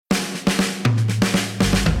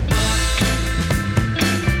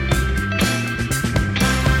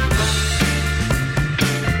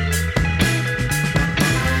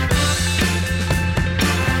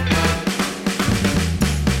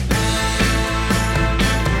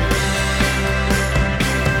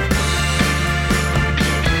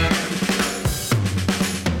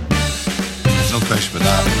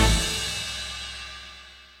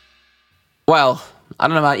Well, I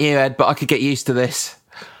don't know about you, Ed, but I could get used to this.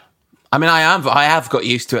 I mean, I have got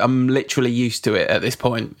used to it. I'm literally used to it at this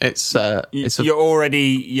point. You're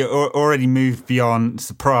already moved beyond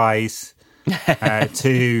surprise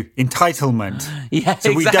to entitlement. Yeah,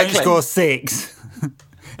 so we exactly. don't score 6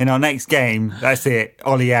 in our next game. That's it.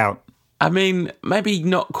 Ollie out. I mean, maybe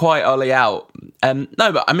not quite Ollie out. No,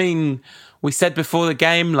 but I mean, we said before the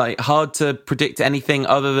game, like, hard to predict anything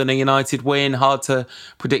other than a United win. Hard to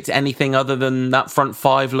predict anything other than that front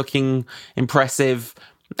five looking impressive.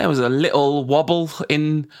 There was a little wobble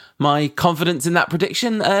in my confidence in that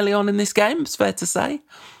prediction early on in this game, it's fair to say.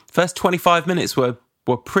 First 25 minutes were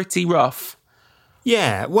pretty rough.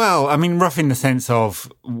 Yeah, well, I mean, rough in the sense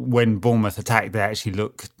of when Bournemouth attacked, they actually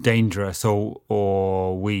looked dangerous,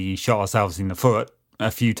 or we shot ourselves in the foot a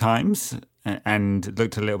few times and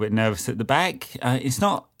looked a little bit nervous at the back. It's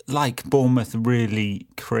not like Bournemouth really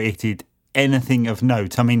created anything of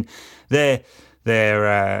note. I mean, their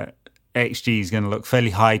XG is going to look fairly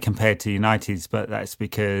high compared to United's, but that's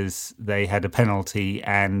because they had a penalty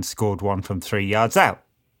and scored one from 3 yards out.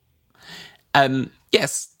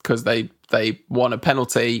 Yes, because they won a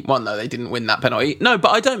penalty. Well, no, they didn't win that penalty. No,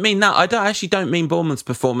 but I don't mean that. I don't mean Bournemouth's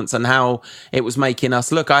performance and how it was making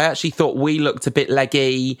us look. I actually thought we looked a bit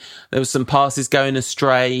leggy. There was some passes going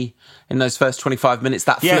astray in those first 25 minutes.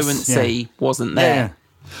 That fluency wasn't there. Yeah.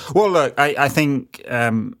 Well, look, I think...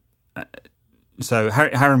 So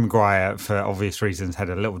Harry Maguire, for obvious reasons, had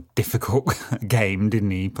a little difficult game, didn't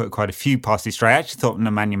he? He put quite a few passes straight. I actually thought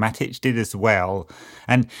Nemanja Matic did as well.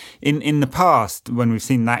 And in the past, when we've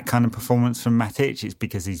seen that kind of performance from Matic, it's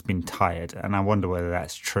because he's been tired. And I wonder whether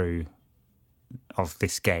that's true of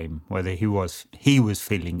this game, whether he was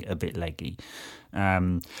feeling a bit leggy.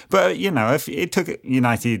 But, you know, if it took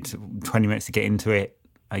United 20 minutes to get into it,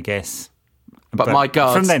 I guess. But my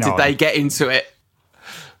God, did they get into it?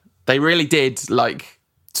 They really did, like,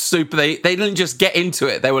 super. They didn't just get into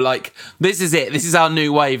it. They were like, "This is it. This is our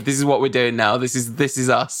new wave. This is what we're doing now. This is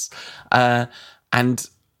us." And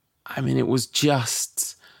I mean, it was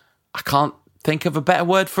just, I can't think of a better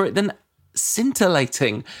word for it than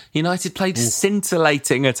scintillating. United played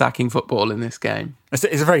scintillating attacking football in this game. It's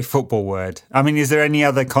a very football word. I mean, is there any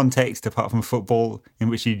other context apart from football in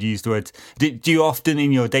which you'd use the word? Do you often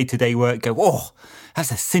in your day-to-day work go, "Oh, that's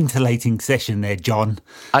a scintillating session there, John"?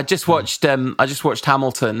 I just watched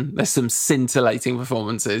Hamilton. There's some scintillating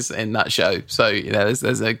performances in that show, so you know,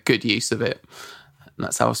 there's a good use of it. And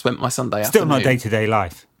that's how I spent my Sunday Still afternoon. not day-to-day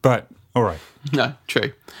life, but all right. No,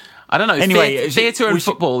 true. I don't know. Anyway, theatre and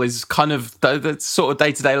football is kind of the sort of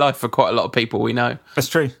day-to-day life for quite a lot of people we know. That's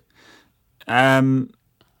true.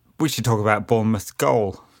 We should talk about Bournemouth's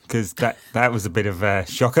goal, because that was a bit of a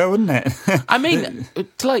shocker, wasn't it? I mean,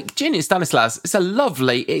 like Genius Stanislas, it's some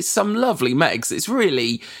lovely megs.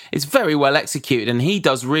 It's very well executed, and he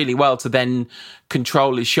does really well to then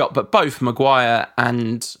control his shot. But both Maguire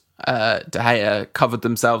and De Gea covered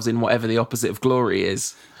themselves in whatever the opposite of glory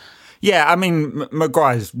is. Yeah, I mean,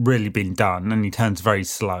 Maguire's really been done, and he turns very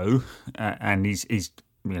slow, and he's you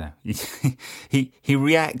know, he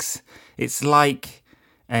reacts. It's like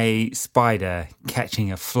a spider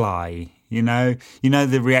catching a fly. You know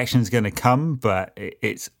the reaction's going to come, but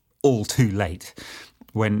it's all too late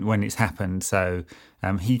when it's happened. So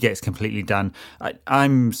he gets completely done.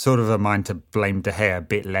 I'm sort of a mind to blame De Gea a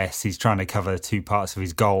bit less. He's trying to cover 2 parts of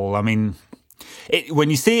his goal. I mean,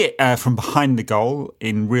 when you see it from behind the goal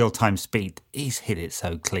in real-time speed, he's hit it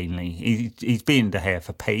so cleanly. He's beaten De Gea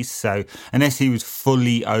for pace. So unless he was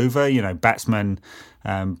fully over, you know, batsman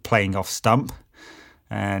playing off stump,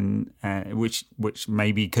 and which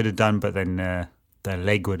maybe he could have done, but then the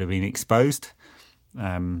leg would have been exposed.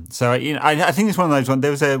 So you know, I think it's one of those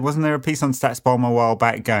ones. Wasn't there a piece on StatsBomb a while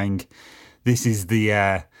back going, this is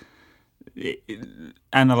the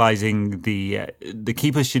analysing the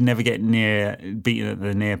keepers should never get beaten at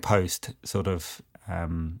the near post sort of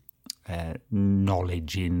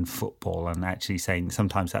knowledge in football, and actually saying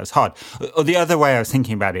sometimes that was hard. Or the other way I was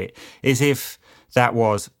thinking about it is if that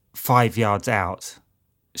was 5 yards out,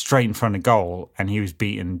 straight in front of goal, and he was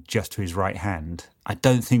beaten just to his right hand, I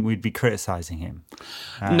don't think we'd be criticising him.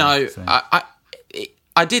 No, so.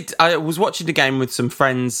 I did. I was watching the game with some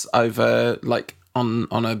friends over, like on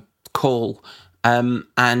a call,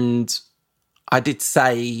 and I did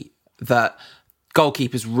say that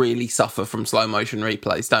goalkeepers really suffer from slow motion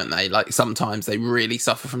replays, don't they? Like sometimes they really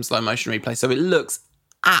suffer from slow motion replays. So it looks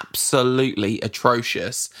absolutely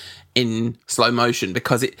atrocious in slow motion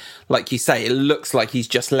because it, like you say, it looks like he's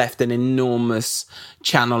just left an enormous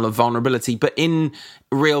channel of vulnerability. But in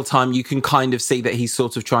real time, you can kind of see that he's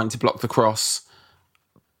sort of trying to block the cross.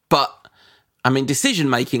 But I mean,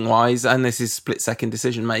 decision-making wise, and this is split-second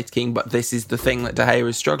decision-making, but this is the thing that De Gea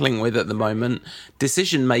is struggling with at the moment.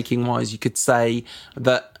 Decision-making wise, you could say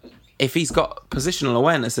that if he's got positional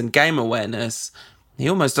awareness and game awareness, he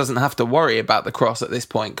almost doesn't have to worry about the cross at this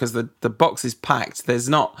point because the box is packed. There's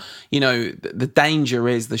not, the danger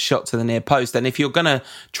is the shot to the near post. And if you're going to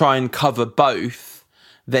try and cover both,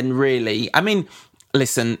 then really, I mean...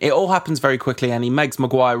 Listen, it all happens very quickly, and he megs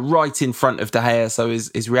Maguire right in front of De Gea, so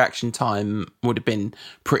his reaction time would have been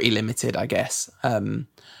pretty limited, I guess.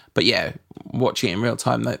 But yeah, watching it in real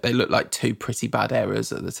time, they look like two pretty bad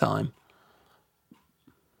errors at the time.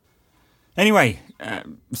 Anyway,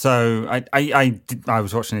 so I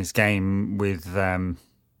was watching this game with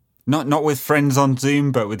not with friends on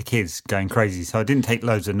Zoom, but with the kids going crazy. So I didn't take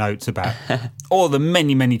loads of notes about all the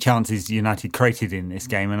many chances United created in this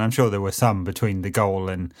game, and I'm sure there were some between the goal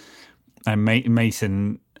and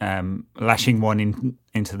Mason lashing one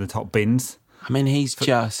into the top bins. I mean, he's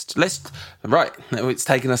just... Right, it's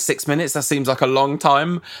taken us 6 minutes. That seems like a long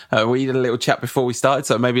time. We did a little chat before we started,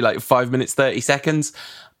 so maybe like 5 minutes, 30 seconds.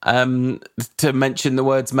 To mention the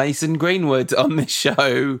words Mason Greenwood on this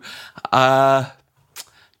show.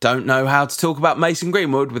 Don't know how to talk about Mason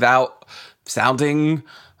Greenwood without sounding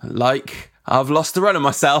like I've lost the run of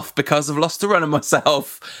myself because I've lost the run of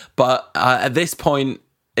myself. But at this point,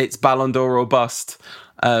 it's Ballon d'Or or bust.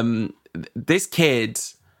 This kid,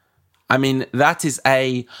 I mean, that is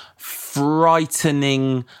a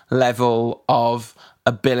frightening level of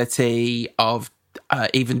ability, of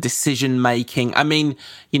even decision making. I mean,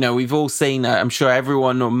 we've all seen, I'm sure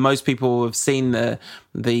everyone or most people have seen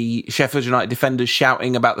the Sheffield United defenders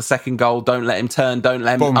shouting about the second goal. Don't let him turn. Don't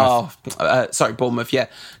let him. Bournemouth. Bournemouth. Yeah.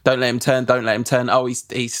 Don't let him turn. Don't let him turn. Oh, he's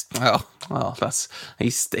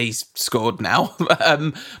scored now.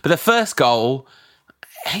 But the first goal,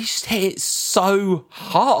 he just hit it so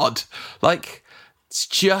hard. Like, it's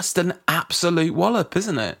just an absolute wallop,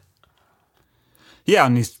 isn't it? Yeah,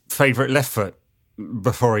 on his favourite left foot,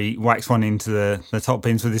 before he whacks one into the top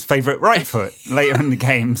bins with his favourite right foot later in the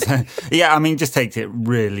game. So, yeah, I mean, just takes it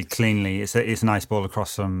really cleanly. It's a nice ball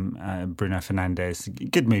across from Bruno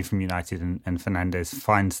Fernandes. Good move from United, and Fernandes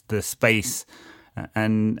finds the space,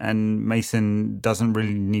 and Mason doesn't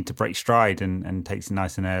really need to break stride and takes it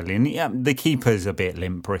nice and early. And yeah, the keeper's a bit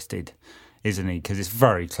limp-wristed, isn't he? Because it's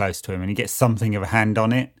very close to him, and he gets something of a hand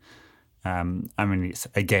on it. I mean, it's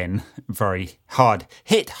again very hard,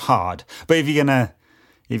 hit hard. But if you're gonna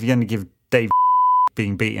give Dave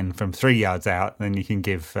being beaten from 3 yards out, then you can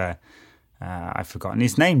give I've forgotten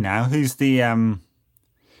his name now. Who's the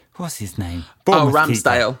what's his name?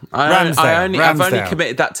 Ramsdale. Ramsdale. I've only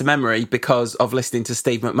committed that to memory because of listening to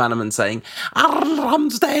Steve McManaman saying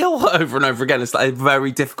Ramsdale over and over again. It's like a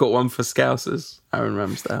very difficult one for Scousers. Aaron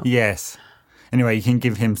Ramsdale. Yes. Anyway, you can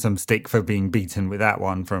give him some stick for being beaten with that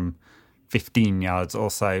one from 15 yards or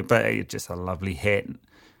so, but it's just a lovely hit.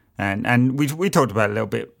 And we talked about a little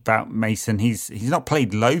bit about Mason. He's not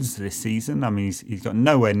played loads this season. I mean, he's got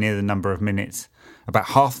nowhere near the number of minutes, about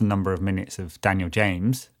half the number of minutes of Daniel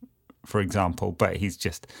James, for example. But he's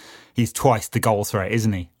twice the goal threat,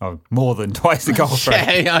 isn't he? Or more than twice the goal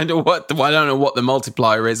threat. Yeah, I don't know what the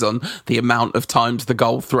multiplier is on the amount of times the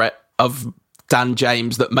goal threat of Dan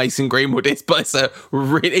James that Mason Greenwood is, but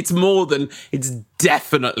it's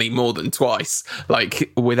definitely more than twice, like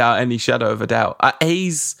without any shadow of a doubt.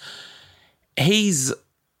 He's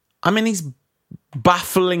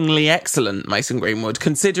bafflingly excellent, Mason Greenwood,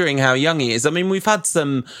 considering how young he is. I mean, we've had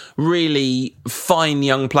some really fine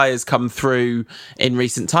young players come through in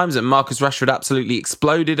recent times, and Marcus Rashford absolutely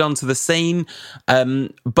exploded onto the scene.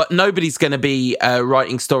 But nobody's going to be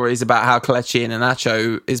writing stories about how Kelechi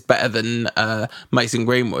Iheanacho is better than Mason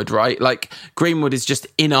Greenwood, right? Like, Greenwood is just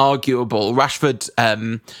inarguable. Rashford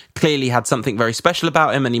clearly had something very special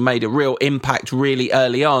about him, and he made a real impact really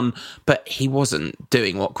early on, but he wasn't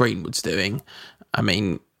doing what Greenwood's doing. I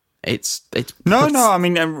mean, it's no. I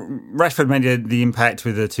mean, Rashford made the impact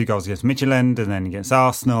with the 2 goals against Midtjylland and then against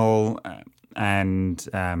Arsenal, and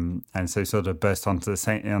so sort of burst onto the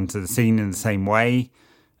scene in the same way.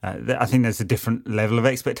 I think there's a different level of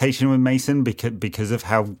expectation with Mason because of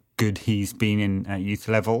how good he's been in at youth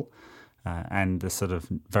level, and the sort of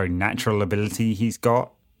very natural ability he's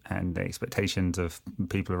got, and the expectations of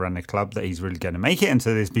people around the club that he's really going to make it. And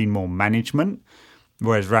so there's been more management.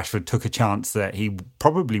 Whereas Rashford took a chance that he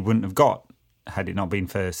probably wouldn't have got had it not been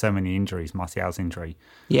for so many injuries, Martial's injury,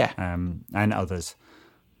 yeah, and others.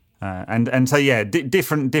 And so, yeah,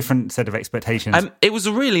 different set of expectations. It was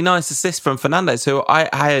a really nice assist from Fernandes, who I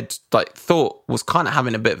had thought was kind of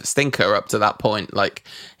having a bit of a stinker up to that point. Like,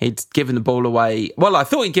 he'd given the ball away. Well, I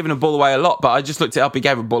thought he'd given the ball away a lot, but I just looked it up. He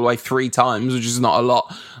gave the ball away 3 times, which is not a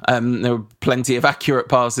lot. There were plenty of accurate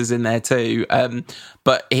passes in there too.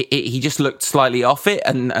 But he just looked slightly off it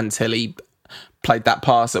until he played that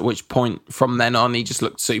pass, at which point from then on he just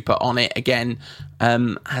looked super on it again,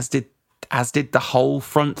 as did the whole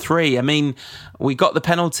front three. I mean, we got the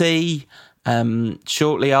penalty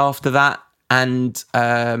shortly after that, and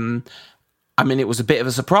I mean, it was a bit of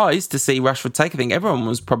a surprise to see Rashford take. I think everyone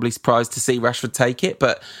was probably surprised to see Rashford take it,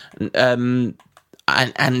 but and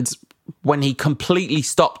when he completely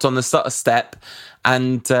stopped on the stutter step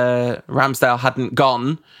and Ramsdale hadn't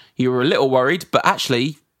gone, you were a little worried, but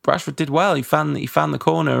actually Rashford did well. He found the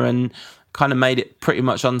corner and kind of made it pretty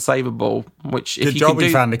much unsavable. Which, if good you job, can do,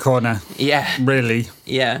 he found the corner. Yeah, really.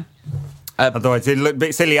 Yeah. Otherwise, it looked a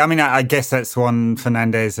bit silly. I mean, I guess that's one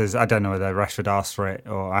Fernandes as I don't know whether Rashford asked for it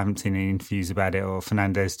or I haven't seen any interviews about it, or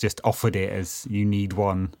Fernandes just offered it as you need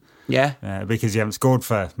one. Yeah, because you haven't scored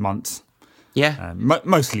for months. Yeah,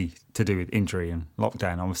 mostly to do with injury and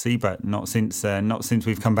lockdown, obviously, but not since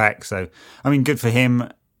we've come back. So, I mean, good for him.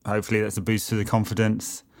 Hopefully, that's a boost to the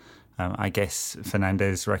confidence. I guess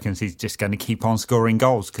Fernandes reckons he's just going to keep on scoring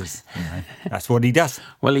goals because that's what he does.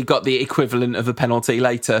 Well, he got the equivalent of a penalty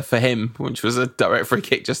later for him, which was a direct free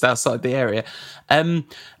kick just outside the area.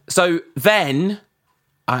 So then,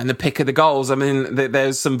 in the pick of the goals, I mean,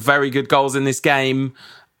 there's some very good goals in this game.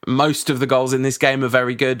 Most of the goals in this game are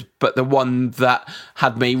very good, but the one that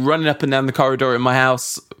had me running up and down the corridor in my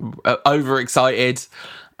house, overexcited,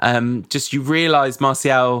 just you realise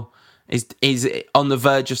Martial is on the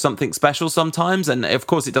verge of something special sometimes, and of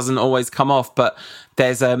course it doesn't always come off, but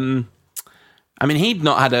there's I mean, he'd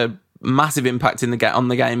not had a massive impact on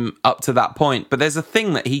the game up to that point, but there's a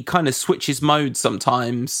thing that he kind of switches modes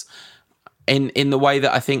sometimes in the way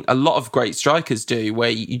that I think a lot of great strikers do,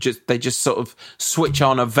 where they just sort of switch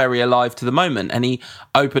on, are very alive to the moment, and he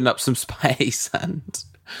opened up some space and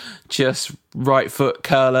just right foot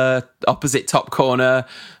curler, opposite top corner.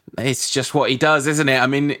 It's just what he does, isn't it? I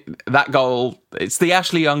mean, that goal, it's the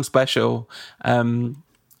Ashley Young special.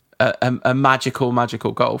 A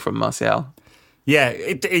magical goal from Martial. Yeah,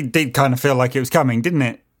 it did kind of feel like it was coming, didn't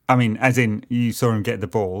it? I mean, as in, you saw him get the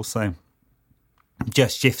ball, so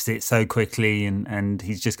just shifts it so quickly, and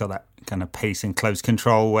he's just got that kind of pace and close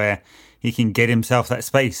control where he can get himself that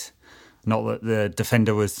space. Not that the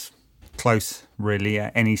defender was close, really,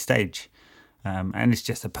 at any stage. And it's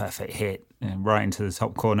just a perfect hit right into the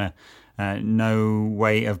top corner. No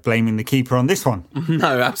way of blaming the keeper on this one.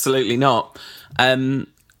 No, absolutely not. And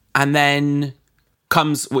then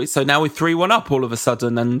so now we're 3-1 up all of a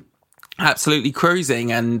sudden and absolutely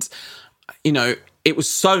cruising. And, it was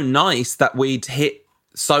so nice that we'd hit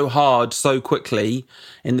so hard so quickly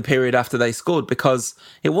in the period after they scored, because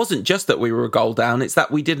it wasn't just that we were a goal down, it's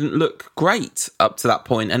that we didn't look great up to that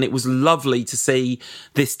point. And it was lovely to see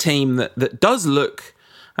this team that does look,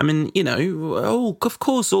 I mean, of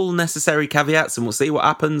course, all necessary caveats, and we'll see what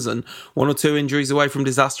happens, and 1 or 2 injuries away from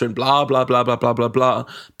disaster and blah, blah, blah, blah, blah, blah, blah.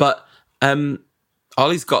 But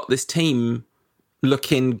Ollie's got this team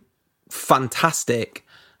looking fantastic,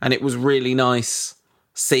 and it was really nice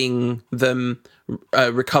seeing them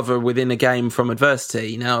recover within a game from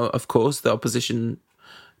adversity. Now, of course, the opposition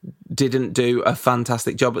didn't do a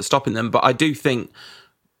fantastic job at stopping them, but I do think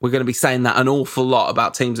we're going to be saying that an awful lot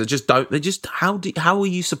about teams that just don't. How are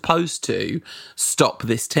you supposed to stop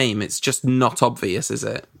this team? It's just not obvious, is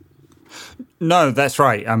it? No, that's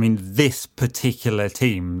right. I mean, this particular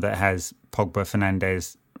team that has Pogba,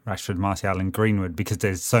 Fernandes, Rashford, Martial and Greenwood, because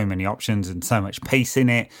there's so many options and so much pace in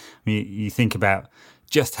it. I mean, you think about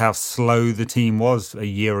just how slow the team was a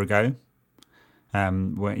year ago.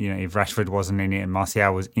 When, if Rashford wasn't in it and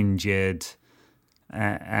Martial was injured,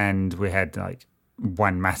 and we had like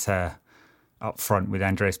Juan Mata up front with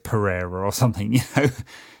Andres Pereira or something,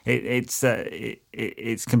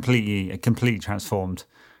 it's completely transformed.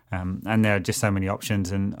 And there are just so many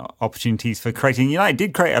options and opportunities for creating. United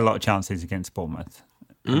did create a lot of chances against Bournemouth.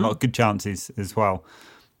 A lot of good chances as well,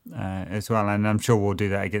 and I'm sure we'll do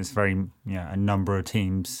that against a number of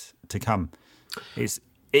teams to come.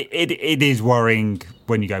 It is worrying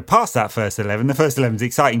when you go past that first 11. The first 11 is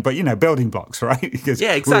exciting, but building blocks, right? Because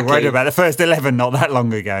exactly. We were worried about the first 11 not that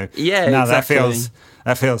long ago. Yeah, now exactly.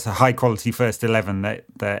 that feels a high quality first 11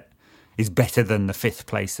 that is better than the 5th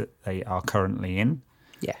place that they are currently in.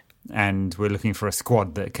 Yeah, and we're looking for a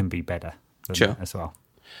squad that can be better than that as well.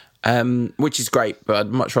 Which is great, but I'd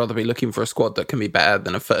much rather be looking for a squad that can be better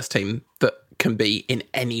than a first team that can be in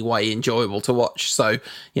any way enjoyable to watch. So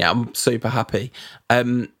yeah, I'm super happy.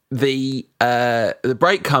 The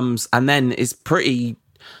break comes and then is pretty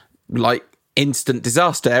like instant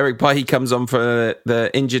disaster. Eric Bailly comes on for the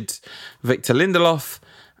injured Victor Lindelof,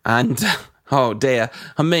 and oh dear,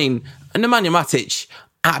 I mean, Nemanja Matic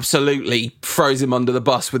absolutely throws him under the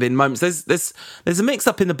bus within moments. There's a mix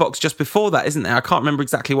up in the box just before that, isn't there? I can't remember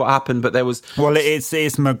exactly what happened, but there was. Well,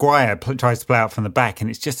 it's Maguire tries to play out from the back, and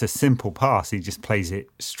it's just a simple pass. He just plays it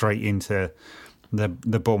straight into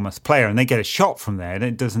the Bournemouth player, and they get a shot from there. And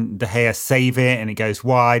it doesn't De Gea save it, and it goes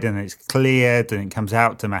wide, and it's cleared, and it comes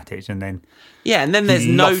out to Matic, and then there's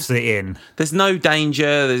there's no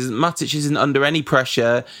danger. Matic isn't under any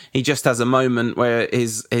pressure. He just has a moment where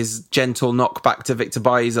his gentle knockback to Victor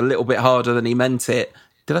Bailly is a little bit harder than he meant it.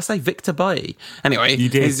 Did I say Victor Bailly? Anyway,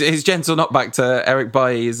 his gentle knockback to Eric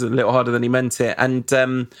Bailly is a little harder than he meant it, and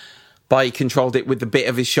Bailly controlled it with the bit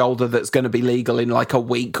of his shoulder that's going to be legal in like a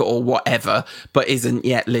week or whatever, but isn't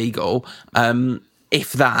yet legal,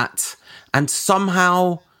 if that. And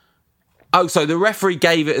somehow, so the referee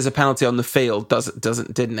gave it as a penalty on the field,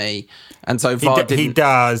 didn't he? And so VAR didn't. He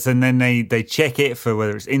does, and then they check it for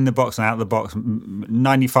whether it's in the box and out of the box.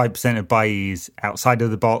 95% of Bailly is outside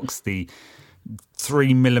of the box. The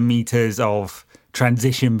 3 millimeters of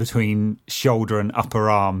transition between shoulder and upper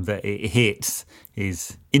arm that it hits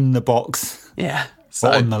is in the box. Yeah.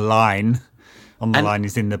 So, on the line. On the line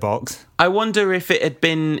is in the box. I wonder if it had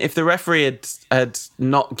been, if the referee had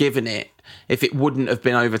not given it, if it wouldn't have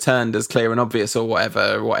been overturned as clear and obvious or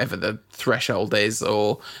whatever the threshold is,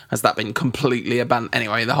 or has that been completely abandoned?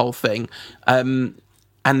 Anyway, the whole thing. And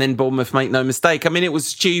then Bournemouth make no mistake. I mean, it was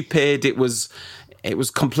stupid. It was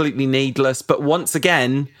completely needless. But once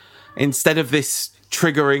again, instead of this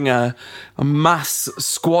triggering a mass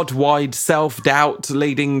squad-wide self-doubt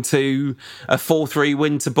leading to a 4-3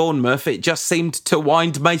 win to Bournemouth, it just seemed to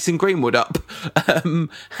wind Mason Greenwood up. And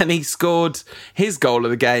he scored his goal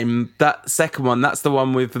of the game. That second one, that's the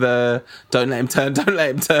one with the don't let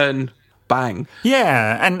him turn, bang.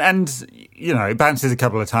 Yeah, and you know, it bounces a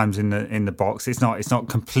couple of times in the box. It's not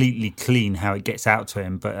completely clean how it gets out to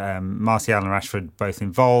him, but Martial and Rashford both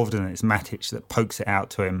involved, and it's Matic that pokes it out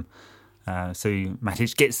to him. So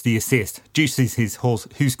Matic gets the assist, juices his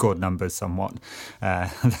who scored numbers somewhat,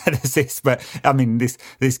 that assist. But I mean,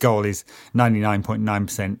 this goal is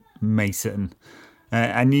 99.9% Mason.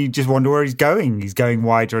 And you just wonder where he's going. He's going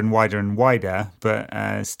wider and wider and wider, but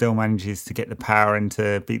still manages to get the power and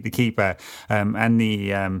to beat the keeper. And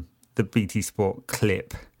the BT Sport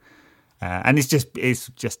clip, and it's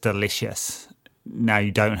just delicious. Now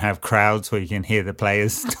you don't have crowds where you can hear the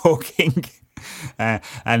players talking.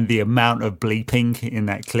 And the amount of bleeping in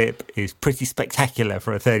that clip is pretty spectacular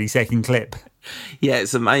for a 30-second clip. Yeah,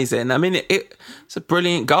 it's amazing. I mean, it's a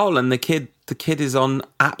brilliant goal, and the kid is on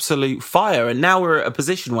absolute fire. And now we're at a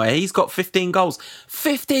position where he's got 15 goals.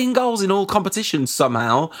 15 goals in all competitions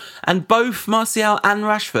somehow. And both Martial and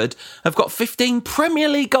Rashford have got 15 Premier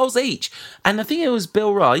League goals each. And I think it was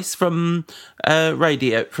Bill Rice from the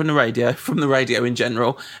radio in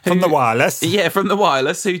general. From the wireless. Yeah, from the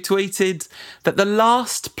wireless, who tweeted that the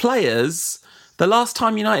last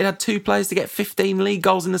time United had two players to get 15 league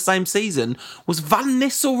goals in the same season was Van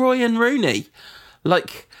Nistelrooy and Rooney.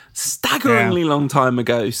 Like, staggeringly long time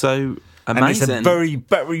ago. So amazing. And it's a very,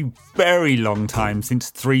 very, very long time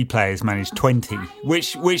since 3 players managed 20,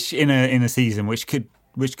 which in a season which could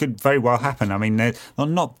very well happen. I mean, there are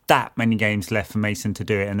not that many games left for Mason to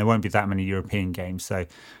do it, and there won't be that many European games. So,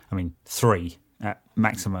 I mean, 3 at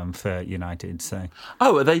maximum for United. So,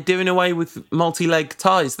 are they doing away with multi-leg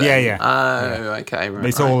ties then? Yeah. Oh, okay. Right,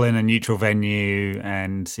 it's all in a neutral venue,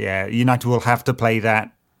 and United will have to play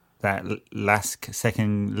that last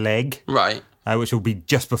second leg, right? Which will be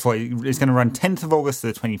just before it's going to run 10th of August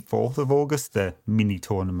to the 24th of August, the mini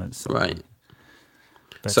tournaments, right?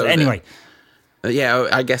 But so anyway.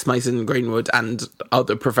 I guess Mason Greenwood and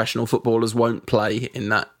other professional footballers won't play in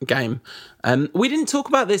that game. We didn't talk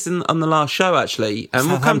about this on the last show, actually.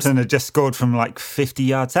 Southampton had just scored from like 50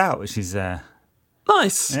 yards out, which is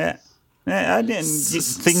nice. Yeah, I didn't.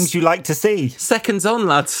 Things you like to see. Seconds on,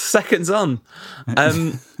 lads. Seconds on.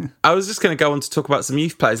 I was just going to go on to talk about some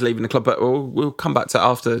youth players leaving the club, but we'll come back to it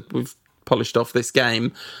after we've polished off this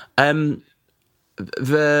game. But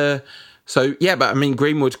I mean,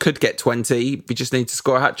 Greenwood could get 20. We just need to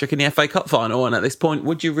score a hat-trick in the FA Cup final. And at this point,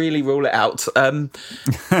 would you really rule it out?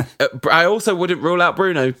 I also wouldn't rule out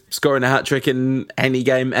Bruno scoring a hat-trick in any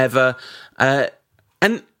game ever.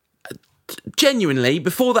 And genuinely,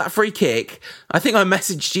 before that free kick, I think I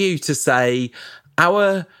messaged you to say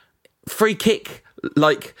our free kick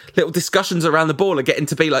like little discussions around the ball are getting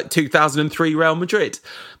to be like 2003 Real Madrid.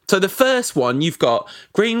 So the first one, you've got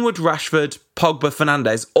Greenwood, Rashford, Pogba,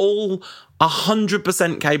 Fernandes, all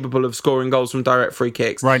 100% capable of scoring goals from direct free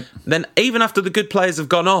kicks. Right. Then even after the good players have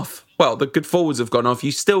gone off, well, the good forwards have gone off,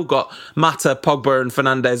 you still got Mata, Pogba and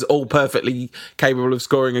Fernandes all perfectly capable of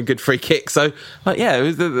scoring a good free kick. So, like, yeah,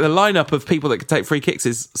 the lineup of people that can take free kicks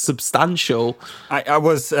is substantial. I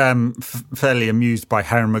was fairly amused by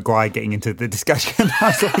Harry Maguire getting into the discussion.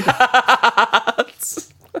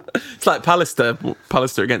 It's like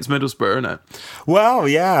Pallister against Middlesbrough, isn't it? Well,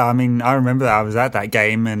 yeah. I mean, I remember that I was at that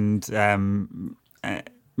game and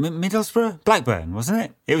Middlesbrough? Blackburn, wasn't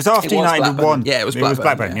it? It was after United won. Yeah, it was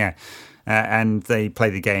Blackburn. Yeah. And they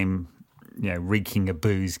played the game, reeking of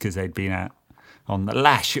booze because they'd been out on the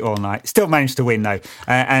lash all night. Still managed to win, though.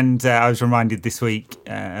 And I was reminded this week,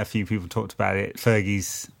 a few people talked about it,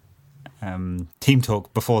 Fergie's team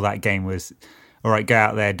talk before that game was, all right, go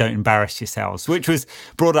out there, don't embarrass yourselves, which was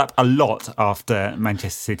brought up a lot after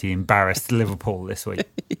Manchester City embarrassed Liverpool this week.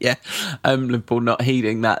 Yeah, Liverpool not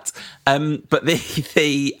heeding that. But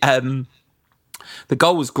the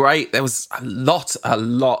goal was great. There was a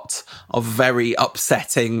lot of very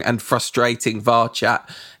upsetting and frustrating VAR chat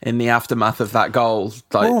in the aftermath of that goal.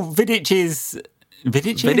 Vidic is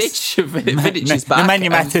back.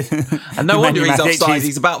 And no wonder he's offside.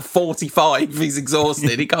 He's about 45. He's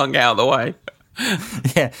exhausted. He can't get out of the way.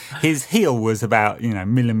 Yeah, his heel was about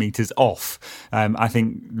millimeters off. I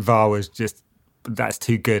think VAR was just, that's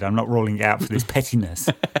too good. I'm not rolling it out for this pettiness.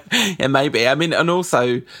 Yeah, maybe. I mean, and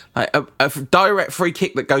also like a direct free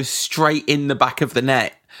kick that goes straight in the back of the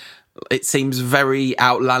net. It seems very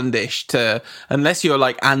outlandish to, unless you're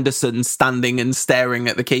like Anderson standing and staring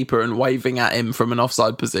at the keeper and waving at him from an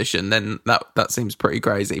offside position, then that seems pretty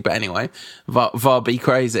crazy. But anyway, VAR be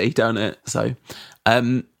crazy, don't it? So,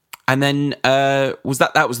 and then that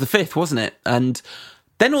was the fifth, wasn't it? And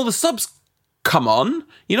then all the subs come on.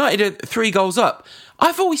 United are 3 goals up.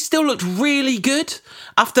 I thought we still looked really good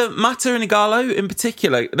after Mata and Ighalo in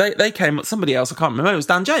particular. They came up, somebody else, I can't remember, it was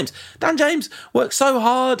Dan James. Dan James worked so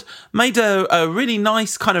hard, made a really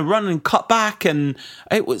nice kind of run and cut back, and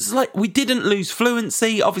it was like we didn't lose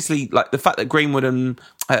fluency. Obviously, like the fact that Greenwood,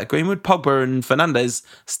 Pogba and Fernandes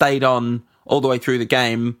stayed on all the way through the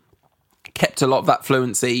game kept a lot of that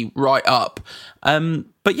fluency right up.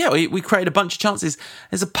 But yeah, we created a bunch of chances.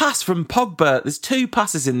 There's a pass from Pogba. There's 2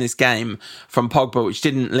 passes in this game from Pogba which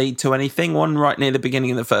didn't lead to anything. One right near the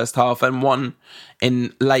beginning of the first half and one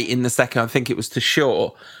late in the second. I think it was to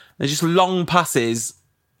Shaw. They're just long passes,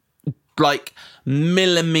 like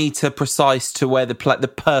millimetre precise to where the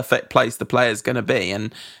perfect place the player's going to be.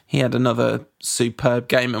 And he had another superb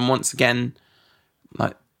game. And once again,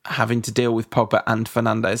 like, having to deal with Pogba and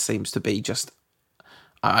Fernandes seems to be just,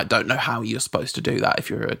 I don't know how you're supposed to do that if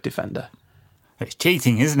you're a defender. It's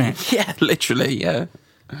cheating, isn't it? Yeah, literally, yeah.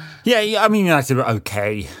 Yeah, I mean, United were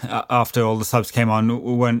okay after all the subs came on.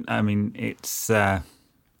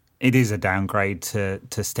 It is a downgrade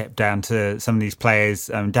to step down to some of these players.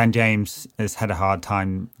 Dan James has had a hard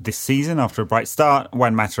time this season after a bright start.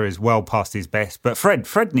 Juan Mata is well past his best, but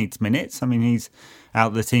Fred needs minutes. I mean, he's out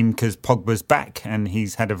of the team because Pogba's back and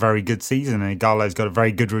he's had a very good season, and Ighalo's got a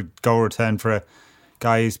very good goal return for a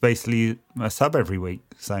guy who's basically a sub every week.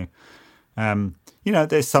 So,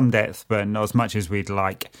 there's some depth, but not as much as we'd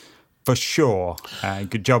like, for sure.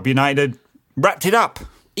 Good job, United. Wrapped it up.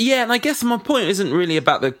 Yeah, and I guess my point isn't really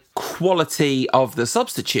about the quality of the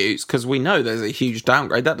substitutes, because we know there's a huge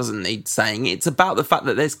downgrade. That doesn't need saying. It's about the fact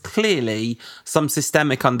that there's clearly some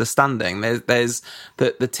systemic understanding. There's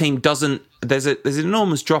that the team doesn't. There's an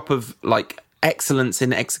enormous drop of like excellence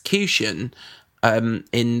in execution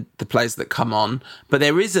in the players that come on, but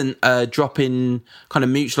there isn't a drop in kind of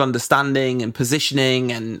mutual understanding and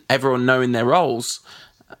positioning and everyone knowing their roles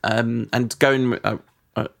and going.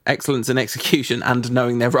 Excellence in execution and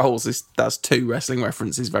knowing their roles that's 2 wrestling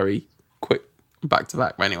references very quick back to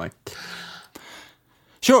back. But anyway,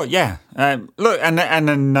 sure, yeah. Look, and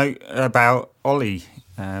a note about Ollie,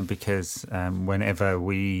 because whenever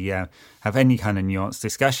we have any kind of nuanced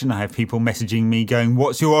discussion, I have people messaging me going,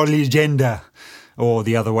 "What's your Ollie agenda?" Or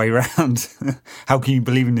the other way around. How can you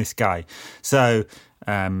believe in this guy? So.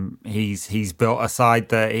 He's built a side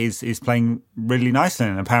that is playing really nicely,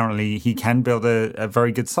 and apparently he can build a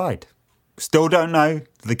very good side. Still don't know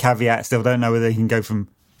the caveat. Still don't know whether he can go from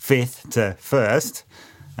 5th to 1st,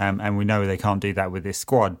 and we know they can't do that with this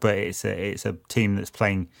squad. But it's a team that's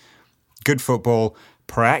playing good football,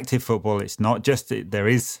 proactive football. It's not just there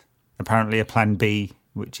is apparently a plan B,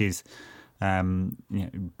 which is attacking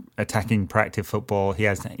proactive football.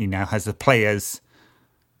 He now has the players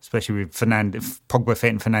especially with Pogba fit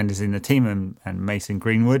and Fernandes in the team and Mason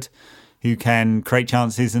Greenwood, who can create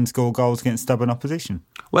chances and score goals against stubborn opposition.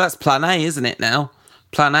 Well, that's plan A, isn't it now?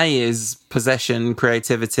 Plan A is possession,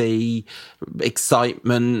 creativity,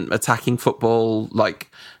 excitement, attacking football,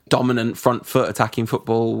 like dominant front foot attacking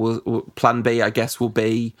football. Plan B, I guess, will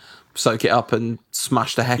be soak it up and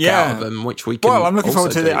smash the heck out of them, which we can. Well, I'm looking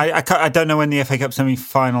forward to it. I don't know when the FA Cup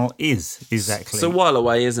semi-final is exactly. It's a while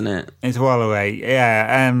away, isn't it? It's a while away,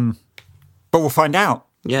 yeah. But we'll find out.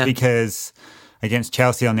 Yeah. Because against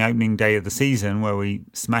Chelsea on the opening day of the season, where we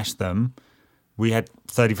smashed them, we had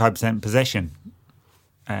 35% possession.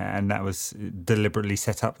 And that was deliberately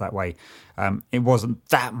set up that way. It wasn't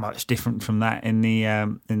that much different from that in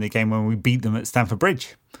the game when we beat them at Stamford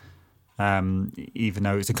Bridge. Even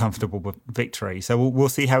though it's a comfortable victory. So we'll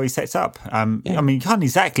see how he sets up. I mean, you can't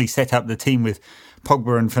exactly set up the team with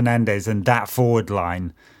Pogba and Fernandes and that forward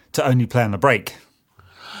line to only play on the break.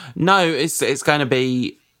 No, it's going to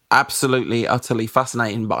be absolutely, utterly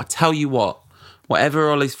fascinating. But I tell you what, whatever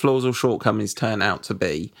all his flaws or shortcomings turn out to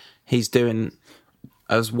be, he's doing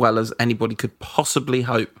as well as anybody could possibly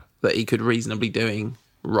hope that he could reasonably doing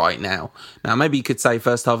right now. Now, maybe you could say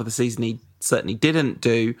first half of the season he certainly didn't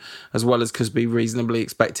do as well as could be reasonably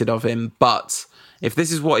expected of him. But if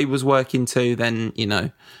this is what he was working to, then,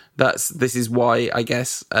 this is why, I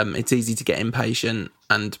guess, it's easy to get impatient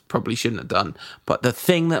and probably shouldn't have done. But the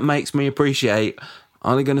thing that makes me appreciate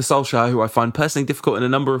Ole Gunnar Solskjaer, who I find personally difficult in a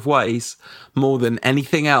number of ways, more than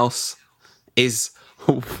anything else, is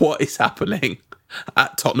what is happening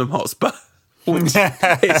at Tottenham Hotspur. Which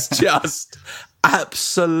is just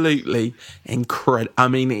absolutely incredible. I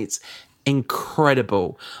mean, it's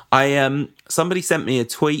incredible. Somebody sent me a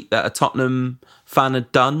tweet that a Tottenham fan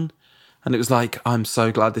had done, and it was like, I'm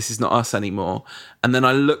so glad this is not us anymore. And then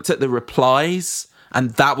I looked at the replies,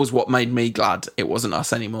 and that was what made me glad it wasn't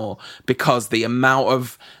us anymore, because the amount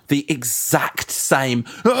of the exact same,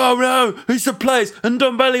 oh no, he's the players, and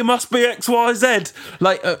Ndombele must be XYZ.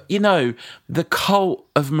 Like, the cult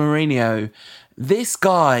of Mourinho. This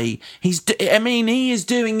guy, he is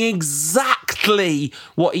doing exactly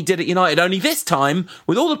what he did at United, only this time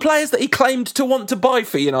with all the players that he claimed to want to buy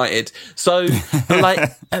for United. So,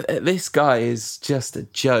 this guy is just a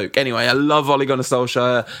joke. Anyway, I love Ole Gunnar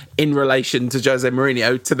Solskjaer in relation to Jose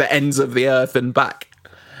Mourinho to the ends of the earth and back.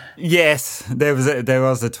 Yes, there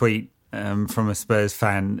was a tweet from a Spurs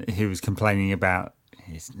fan who was complaining about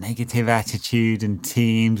his negative attitude and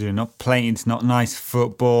teams who are not playing, it's not nice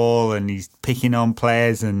football, and he's picking on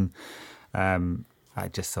players, and I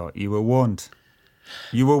just thought, you were warned.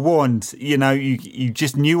 You were warned. You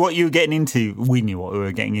just knew what you were getting into. We knew what we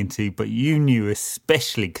were getting into, but you knew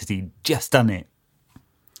especially because he'd just done it.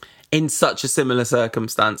 In such a similar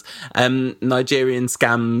circumstance. Nigerian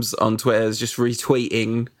scams on Twitter is just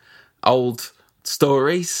retweeting old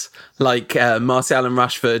stories like Martial and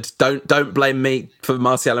Rashford. Don't blame me for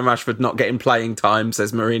Martial and Rashford not getting playing time,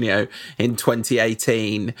 says Mourinho, in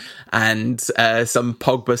 2018, and some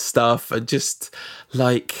Pogba stuff, and just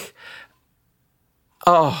like,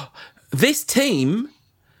 this team,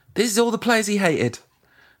 this is all the players he hated.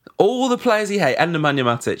 All the players he hated, and Nemanja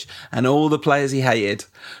Matic, and all the players he hated,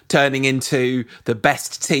 turning into the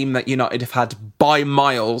best team that United have had by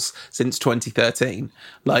miles since 2013.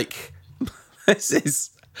 Like, this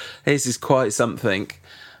is quite something.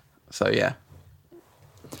 So, yeah.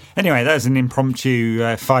 Anyway, that was an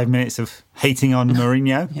impromptu 5 minutes of hating on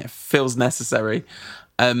Mourinho. Yeah, feels necessary.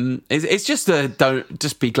 It's just don't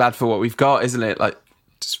just be glad for what we've got, isn't it? Like,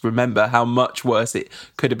 just remember how much worse it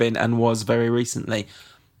could have been and was very recently.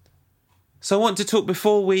 So I want to talk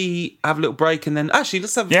before we have a little break, and then actually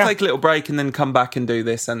let's take a little break and then come back and do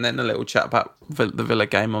this, and then a little chat about the Villa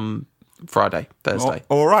game on Thursday.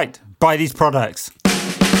 All right, buy these products.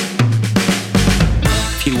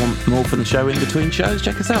 If you want more from the show in between shows,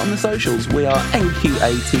 check us out on the socials. We are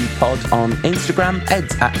NQAT Pod on Instagram,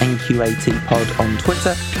 Ed's at NQAT Pod on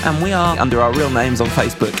Twitter, and we are under our real names on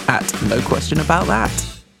Facebook at No Question About That.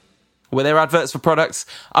 Were there adverts for products?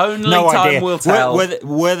 Only no time idea. will tell.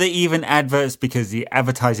 Were there even adverts? Because the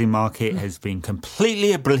advertising market has been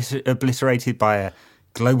completely obliterated by a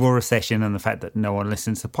global recession and the fact that no one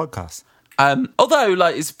listens to podcasts. Although,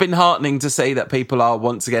 it's been heartening to see that people are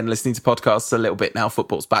once again listening to podcasts a little bit now.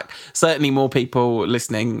 Football's back. Certainly more people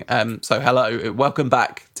listening. So hello. Welcome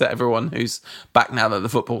back to everyone who's back now that the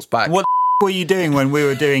football's back. What were you doing when we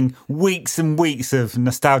were doing weeks and weeks of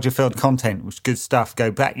nostalgia-filled content, which is good stuff? Go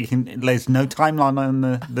back. There's no timeline on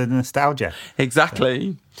the nostalgia.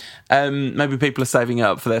 Exactly. So. Maybe people are saving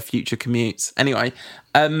up for their future commutes. Anyway,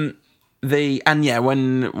 when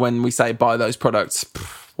we say buy those products,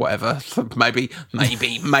 whatever. maybe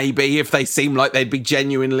if they seem like they'd be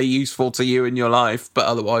genuinely useful to you in your life, but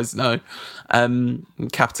otherwise, no.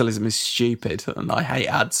 Capitalism is stupid, and I hate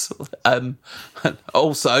ads.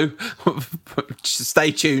 Also,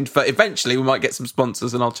 stay tuned for eventually we might get some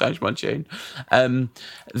sponsors, and I'll change my tune.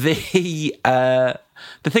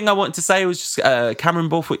 The thing I wanted to say was just Cameron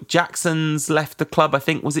Borthwick-Jackson's left the club. I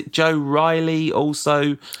think, was it Joe Riley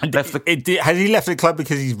also left the... Has he left the club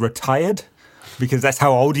because he's retired? Because that's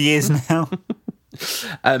how old he is now?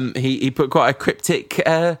 He put quite a cryptic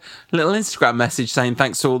little Instagram message saying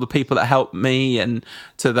thanks to all the people that helped me and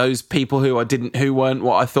to those people who weren't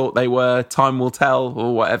what I thought they were. Time will tell,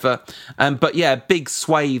 or whatever. But yeah, big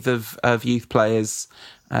swathe of youth players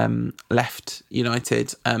left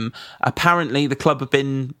United. Apparently the club have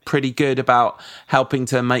been pretty good about helping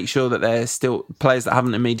to make sure that there's still players that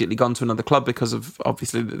haven't immediately gone to another club, because of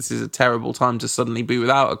obviously this is a terrible time to suddenly be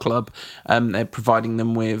without a club. They're providing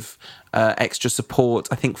them with extra support,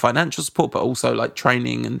 I think financial support, but also like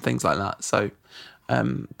training and things like that. So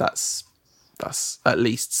that's at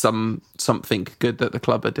least something good that the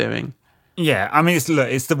club are doing. Yeah, I mean,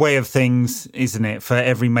 it's the way of things, isn't it? For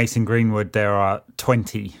every Mason Greenwood, there are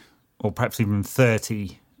 20 or perhaps even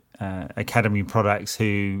 30 academy products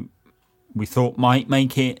who we thought might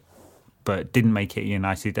make it, but didn't make it at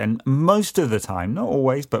United. And most of the time, not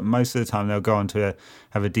always, but most of the time, they'll go on to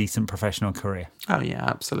have a decent professional career. Oh, yeah,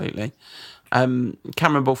 absolutely.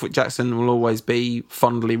 Cameron Borthwick-Jackson will always be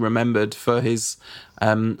fondly remembered for his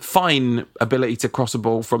fine ability to cross a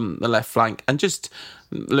ball from the left flank, and just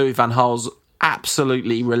Louis van Gaal's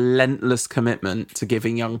absolutely relentless commitment to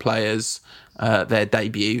giving young players their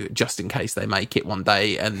debut, just in case they make it one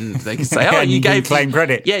day and they can say, "Oh, you claim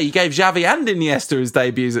credit." Yeah, you gave Xavi and Iniesta his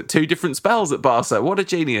debuts at two different spells at Barca. What a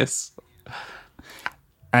genius!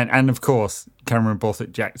 And of course, Cameron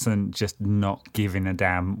Borthwick-Jackson just not giving a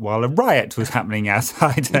damn while a riot was happening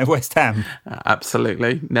outside West Ham.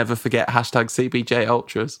 Absolutely. Never forget #CBJ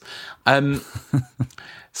Ultras.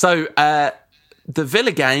 So the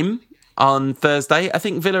Villa game on Thursday, I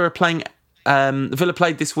think Villa are playing... Villa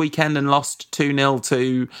played this weekend and lost 2-0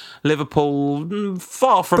 to Liverpool,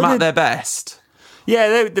 far from at their best.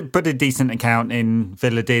 Yeah, they put a decent account in.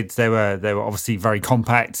 Villa did. They were obviously very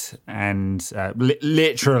compact and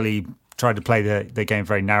literally tried to play the game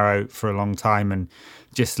very narrow for a long time, and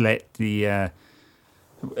just let the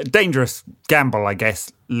dangerous gamble, I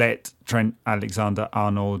guess, let Trent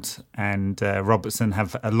Alexander-Arnold and Robertson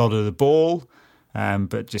have a lot of the ball,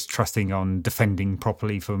 but just trusting on defending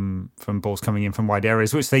properly from balls coming in from wide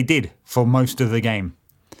areas, which they did for most of the game.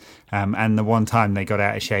 And the one time they got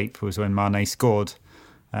out of shape was when Mane scored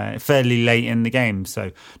fairly late in the game.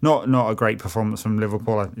 So not a great performance from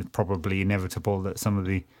Liverpool. It's probably inevitable that some of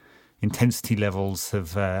the intensity levels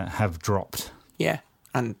have dropped. Yeah,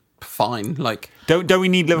 and fine. Like, don't we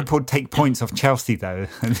need Liverpool to take points off Chelsea though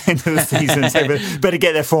at the end of the season? So better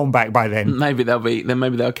get their form back by then. Maybe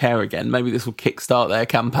they'll care again. Maybe this will kickstart their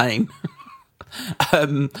campaign.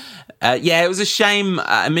 Yeah, it was a shame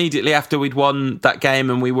immediately after we'd won that game,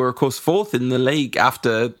 and we were of course fourth in the league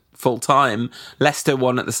after full time. Leicester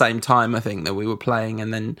won at the same time, I think, that we were playing,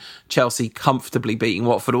 and then Chelsea comfortably beating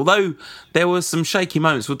Watford, although there were some shaky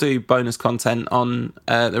moments. We'll do bonus content on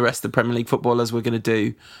the rest of the Premier League football, as we're going to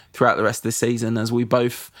do throughout the rest of the season, as we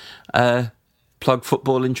both plug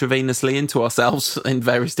football intravenously into ourselves in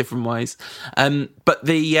various different ways. But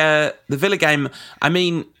the Villa game, I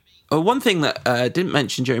mean, one thing that I didn't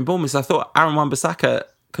mention during Bournemouth, I thought Aaron Wan-Bissaka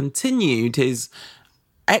continued his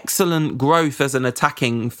excellent growth as an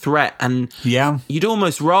attacking threat, and you'd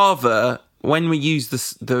almost rather, when we use the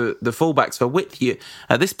fullbacks for width,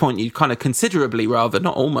 at this point you'd kind of considerably rather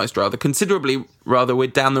we're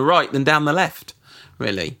down the right than down the left,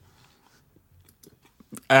 really.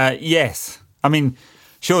 Yes, I mean,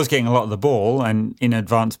 Shaw's getting a lot of the ball and in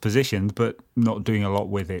advanced positions, but not doing a lot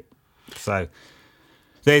with it. So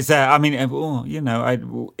there's,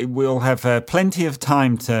 we'll have plenty of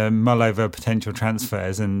time to mull over potential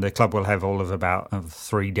transfers, and the club will have all of about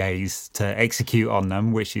 3 days to execute on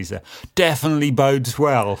them, which is definitely bodes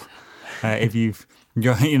well if you've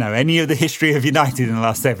any of the history of United in the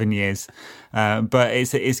last 7 years. But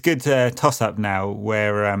it's good to toss up now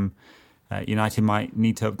where United might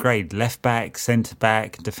need to upgrade. Left back, centre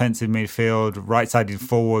back, defensive midfield, right-sided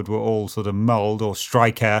forward were all sort of mulled, or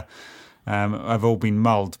striker. Have all been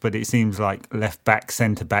mulled, but it seems like left back,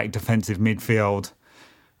 centre back, defensive midfield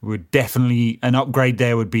would definitely, an upgrade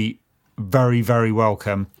there would be very, very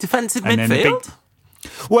welcome. Defensive midfield?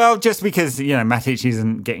 Well, just because Matic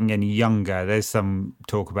isn't getting any younger, there's some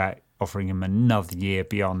talk about offering him another year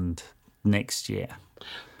beyond next year.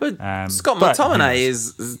 But Scott McTominay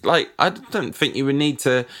is like, I don't think you would need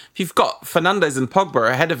to. If you've got Fernandes and Pogba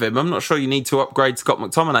ahead of him, I'm not sure you need to upgrade Scott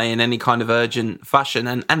McTominay in any kind of urgent fashion.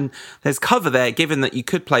 And there's cover there, given that you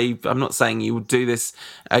could play. I'm not saying you would do this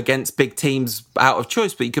against big teams out of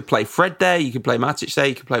choice, but you could play Fred there, you could play Matic there,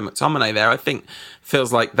 you could play McTominay there. I think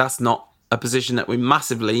feels like that's not a position that we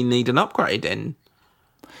massively need an upgrade in.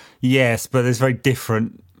 Yes, but there's very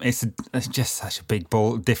different. It's just such a big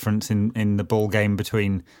difference in the ball game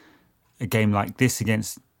between a game like this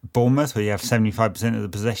against Bournemouth, where you have 75% of the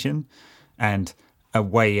possession, and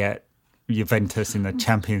away at Juventus in the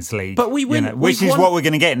Champions League. But we win, which is what we're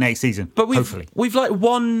going to get next season. But hopefully, we've like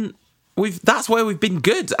won. That's where we've been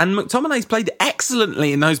good, and McTominay's played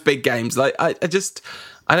excellently in those big games. Like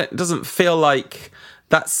it doesn't feel like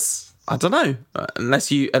that's. I don't know,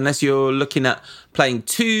 unless you're looking at playing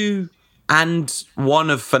two and one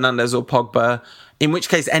of Fernandes or Pogba, in which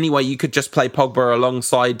case anyway you could just play Pogba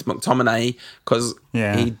alongside McTominay because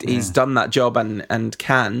he's done that job and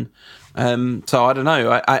can. So I don't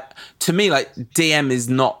know. I to me, like, DM is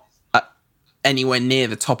not anywhere near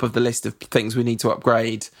the top of the list of things we need to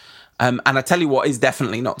upgrade. And I tell you what is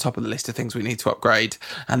definitely not top of the list of things we need to upgrade,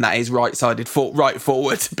 and that is right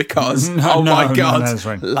forward, because my God, that's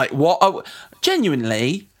right. Like what?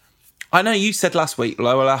 Genuinely, I know you said last week,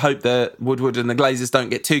 well, I hope that Woodward and the Glazers don't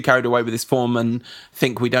get too carried away with this form and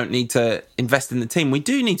think we don't need to invest in the team. We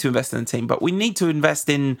do need to invest in the team, but we need to invest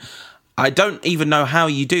in. I don't even know how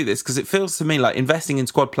you do this, because it feels to me like investing in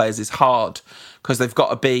squad players is hard, because they've got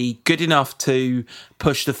to be good enough to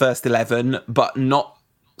push the first 11, but not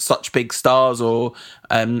such big stars or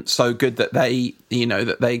so good that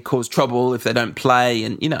they cause trouble if they don't play,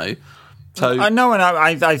 and so I know, and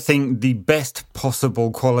I think the best possible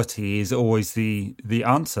quality is always the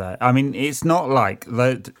answer. I mean, it's not like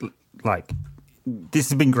that. Like, this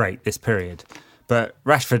has been great this period, but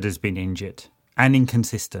Rashford has been injured and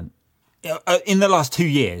inconsistent in the last 2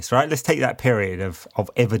 years, right? Let's take that period of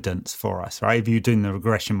evidence for us, right? If you're doing the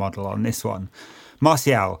regression model on this one,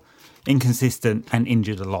 Martial, inconsistent and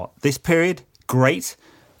injured a lot. This period, great.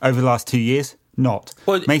 Over the last 2 years, not.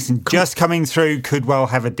 Well, Mason just coming through, could well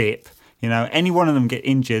have a dip. Any one of them get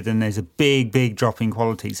injured and there's a big drop in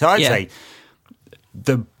quality. So I'd say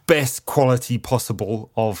the best quality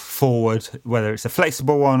possible of forward, whether it's a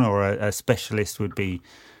flexible one or a specialist, would be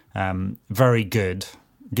very good,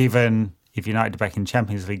 given if United are back in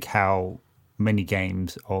Champions League, how many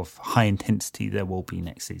games of high intensity there will be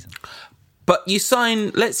next season. But you sign,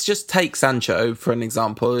 let's just take Sancho for an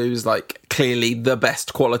example, who's like clearly the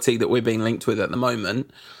best quality that we're being linked with at the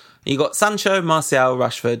moment. You got Sancho, Martial,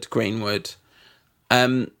 Rashford, Greenwood.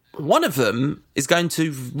 One of them is going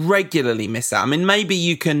to regularly miss out. I mean, maybe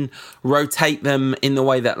you can rotate them in the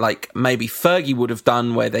way that like maybe Fergie would have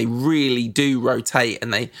done, where they really do rotate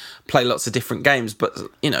and they play lots of different games. But,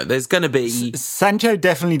 there's going to be... Sancho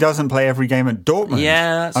definitely doesn't play every game at Dortmund.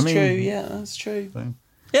 Yeah, that's true. Yeah, that's true. So.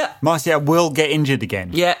 Yeah, Martial will get injured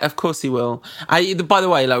again. Yeah, of course he will. By the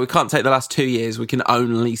way, we can't take the last 2 years. We can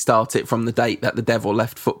only start it from the date that the devil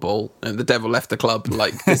left football and the devil left the club.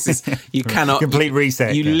 Like, this is, you cannot... Complete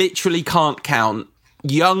reset. You literally can't count.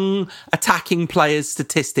 Young attacking players'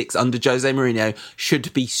 statistics under Jose Mourinho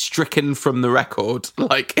should be stricken from the record.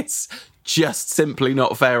 Like, it's just simply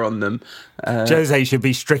not fair on them. Jose should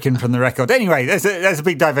be stricken from the record. Anyway, there's a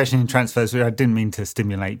big diversion in transfers, which I didn't mean to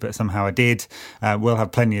stimulate, but somehow I did. We'll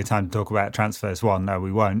have plenty of time to talk about transfers. Well, no,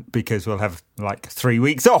 we won't, because we'll have like 3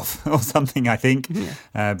 weeks off or something, I think,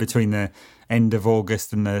 between the end of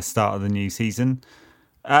August and the start of the new season.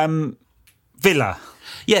 Villa.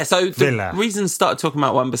 Yeah, so the reason I started talking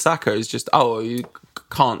about Wan-Bissaka is just, you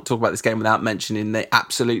can't talk about this game without mentioning the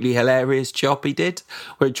absolutely hilarious chop he did,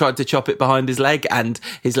 where he tried to chop it behind his leg and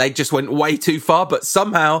his leg just went way too far, but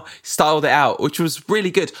somehow styled it out, which was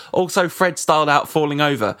really good. Also, Fred styled out falling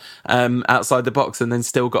over outside the box and then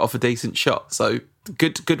still got off a decent shot. So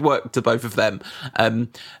good work to both of them.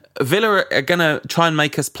 Villa are going to try and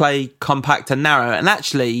make us play compact and narrow, and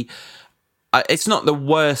actually, it's not the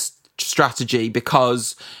worst strategy,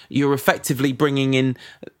 because you're effectively bringing in,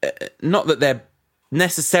 not that they're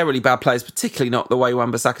necessarily bad players, particularly not the way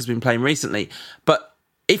Wan-Bissaka's been playing recently, but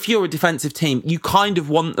if you're a defensive team, you kind of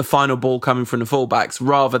want the final ball coming from the fullbacks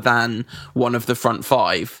rather than one of the front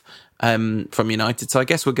five from United. So I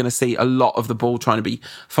guess we're going to see a lot of the ball trying to be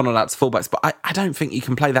funneled out to fullbacks, but I don't think you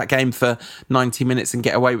can play that game for 90 minutes and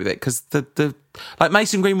get away with it, because like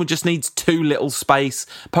Mason Greenwood just needs too little space.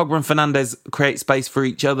 Pogba and Fernandes create space for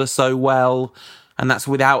each other so well, and that's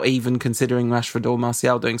without even considering Rashford or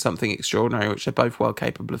Martial doing something extraordinary, which they're both well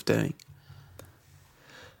capable of doing.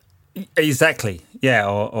 Exactly, yeah,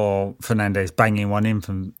 or Fernandes banging one in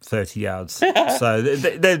from 30 yards. So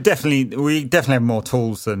we definitely have more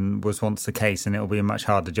tools than was once the case, and it'll be a much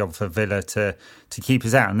harder job for Villa to keep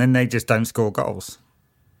us out. And then they just don't score goals,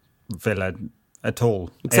 Villa, at all.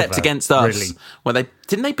 Except ever, against us, really. where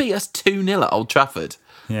didn't they beat us 2-0 at Old Trafford?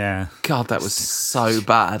 Yeah. God, that was so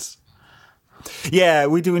bad. Yeah,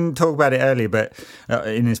 we didn't talk about it earlier, but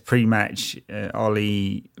in his pre-match,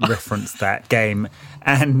 Ollie referenced that game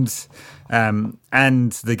and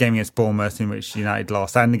the game against Bournemouth in which United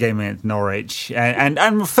lost, and the game against Norwich.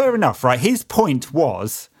 And fair enough, right? His point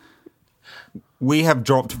was, we have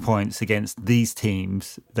dropped points against these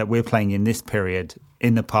teams that we're playing in this period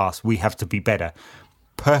in the past. We have to be better.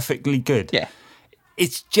 Perfectly good. Yeah.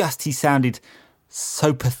 It's just he sounded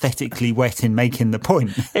so pathetically wet in making the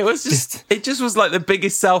point. It was it just was like the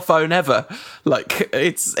biggest cell phone ever. Like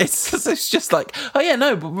it's just like, oh yeah,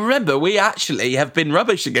 no, but remember, we actually have been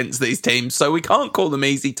rubbish against these teams, so we can't call them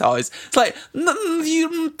easy ties. It's like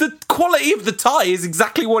the quality of the tie is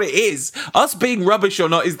exactly what it is. Us being rubbish or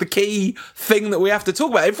not is the key thing that we have to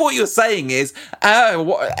talk about. If what you're saying is,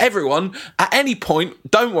 everyone at any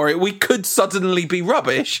point, don't worry, we could suddenly be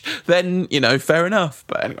rubbish, then fair enough.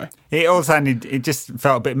 But anyway. It just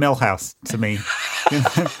felt a bit Millhouse to me.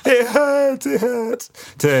 It hurts.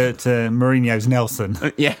 To Mourinho's Nelson.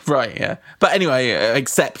 Yeah, right, yeah. But anyway,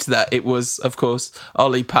 except that it was, of course,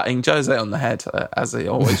 Ollie patting Jose on the head, as he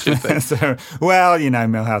always should be. So,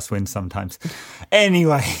 Millhouse wins sometimes.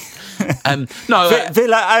 Anyway.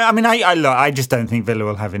 Villa, I just don't think Villa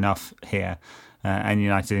will have enough here. And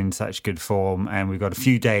United in such good form. And we've got a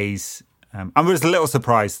few days. I was a little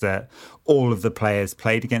surprised that all of the players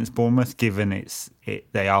played against Bournemouth, given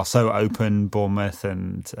they are so open, Bournemouth,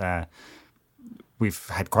 and we've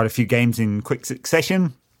had quite a few games in quick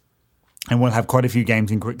succession, and we'll have quite a few games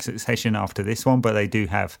in quick succession after this one, but they do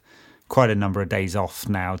have quite a number of days off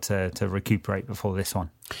now to recuperate before this one.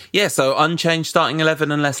 Yeah, so unchanged starting 11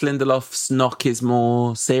 unless Lindelof's knock is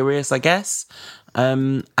more serious, I guess.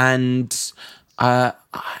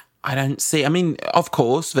 I don't see... I mean, of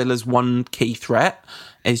course, Villa's one key threat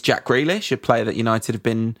is Jack Grealish, a player that United have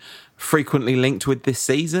been frequently linked with this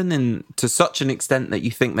season, and to such an extent that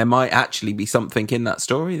you think there might actually be something in that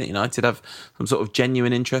story, that United have some sort of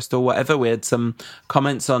genuine interest or whatever. We had some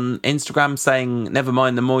comments on Instagram saying, never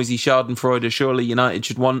mind the Moisey Schadenfreude, surely United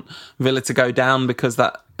should want Villa to go down because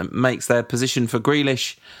that makes their position for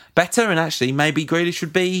Grealish better, and actually maybe Grealish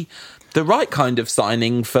would be the right kind of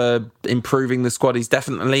signing for improving the squad. He's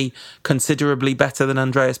definitely considerably better than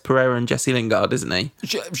Andreas Pereira and Jesse Lingard, isn't he?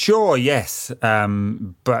 Sure, yes.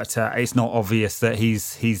 But it's not obvious that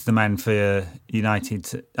he's the man for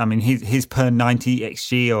United. I mean, his per 90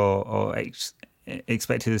 XG or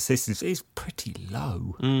expected assists is pretty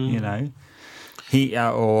low, He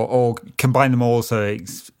or combine them all, so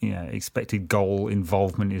expected goal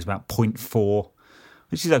involvement is about 0.4,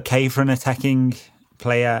 which is okay for an attacking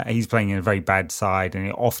player. He's playing in a very bad side, and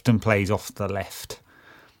he often plays off the left.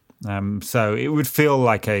 So it would feel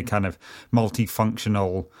like a kind of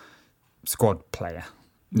multifunctional squad player,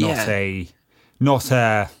 not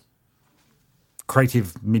a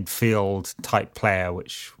creative midfield type player,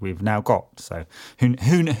 which we've now got. So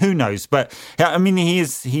who knows? But I mean, he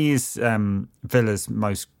is Villa's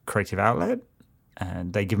most creative outlet,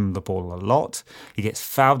 and they give him the ball a lot. He gets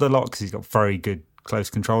fouled a lot because he's got very good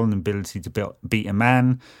close control and ability to beat a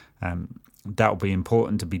man. That will be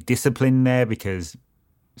important to be disciplined there, because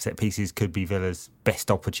set pieces could be Villa's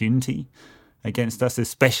best opportunity against us,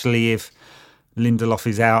 especially if Lindelof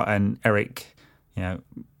is out and Eric,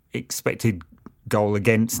 expected goal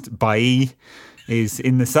against Bailly is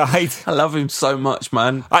in the side. I love him so much,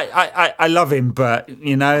 man. I love him, but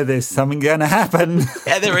there's something going to happen.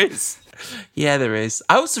 Yeah, there is. Yeah, there is.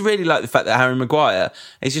 I also really like the fact that Harry Maguire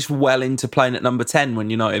is just well into playing at number 10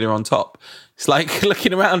 when United are on top. It's like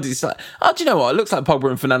looking around, it's like, oh, do you know what? It looks like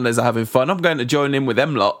Pogba and Fernandes are having fun. I'm going to join in with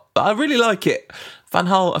them lot. But I really like it. I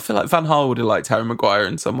feel like Van Gaal would have liked Harry Maguire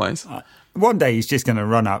in some ways. One day he's just going to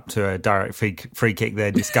run up to a direct free kick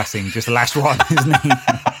they're discussing, just last one, isn't he?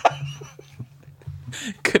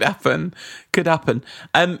 Could happen.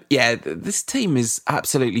 This team is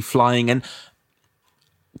absolutely flying, and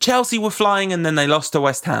Chelsea were flying and then they lost to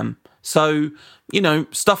West Ham. So,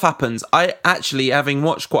 stuff happens. I actually, having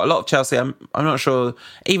watched quite a lot of Chelsea, I'm not sure,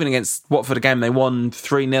 even against Watford again, they won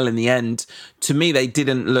 3-0 in the end. To me, they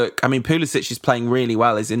didn't look... I mean, Pulisic is playing really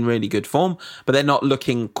well, is in really good form, but they're not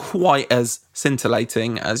looking quite as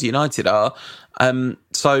scintillating as United are.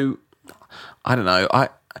 So, I don't know.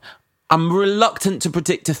 I'm reluctant to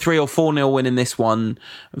predict a 3 or 4-0 win in this one.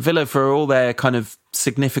 Villa, for all their kind of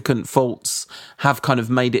significant faults, have kind of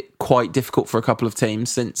made it quite difficult for a couple of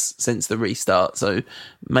teams since the restart. So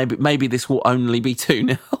maybe this will only be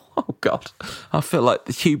 2-0. Oh God, I feel like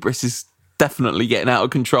the hubris is definitely getting out of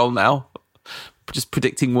control now. Just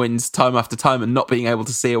predicting wins time after time and not being able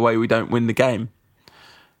to see a way we don't win the game.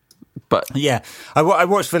 But yeah, I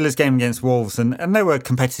watched Villa's game against Wolves, and they were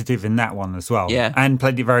competitive in that one as well. Yeah, and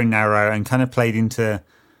played it very narrow and kind of played into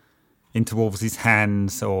Wolves'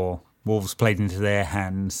 hands, or Wolves played into their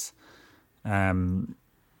hands. I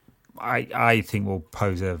think will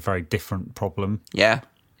pose a very different problem. Yeah.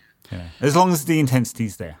 As long as the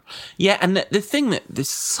intensity's there. Yeah, and the thing that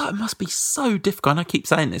it must be so difficult, and I keep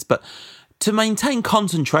saying this, but to maintain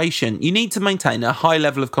concentration, you need to maintain a high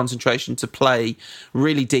level of concentration to play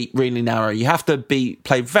really deep, really narrow. You have to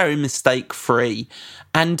play very mistake-free.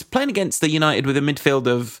 And playing against the United with a midfield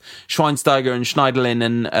of Schweinsteiger and Schneiderlin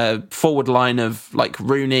and a forward line of like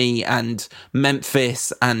Rooney and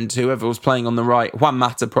Memphis and whoever was playing on the right, Juan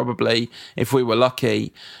Mata probably, if we were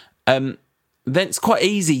lucky, then it's quite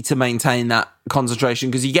easy to maintain that concentration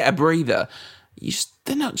because you get a breather.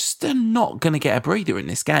 They're not going to get a breather in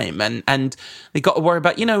this game, and they got to worry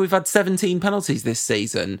about. We've had 17 penalties this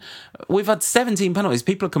season. We've had 17 penalties.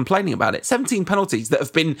 People are complaining about it. 17 penalties that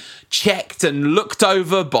have been checked and looked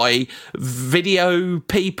over by video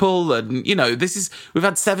people, and we've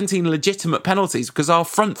had 17 legitimate penalties because our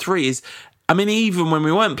front three is. I mean, even when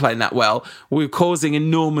we weren't playing that well, we were causing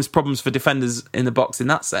enormous problems for defenders in the box in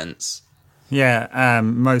that sense. Yeah,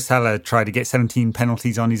 Mo Salah tried to get 17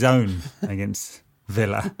 penalties on his own against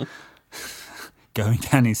Villa. Going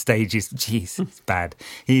down in stages. Jeez, it's bad.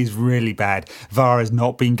 He is really bad. VAR has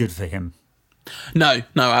not been good for him. No,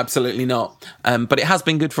 absolutely not. But it has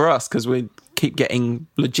been good for us because we keep getting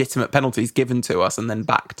legitimate penalties given to us and then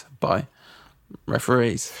backed by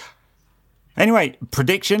referees. Anyway,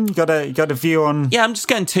 prediction? You got a view on? Yeah, I'm just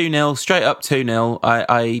going 2-0, straight up 2-0.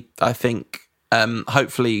 I think...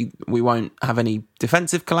 hopefully we won't have any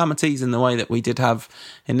defensive calamities in the way that we did have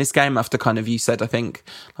in this game after kind of you said, I think,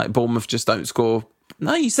 like Bournemouth just don't score.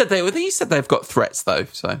 No, you said they've got threats though.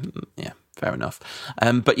 So yeah, fair enough.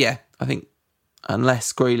 But yeah, I think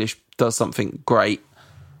unless Grealish does something great,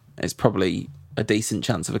 it's probably a decent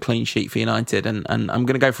chance of a clean sheet for United. And I'm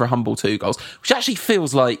going to go for a humble 2 goals, which actually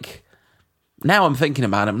feels like, now I'm thinking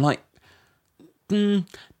about it, I'm like, 2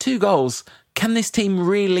 goals. Can this team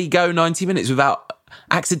really go 90 minutes without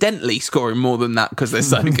accidentally scoring more than that because they're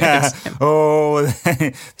so good? Oh,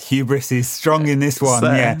 hubris is strong in this one.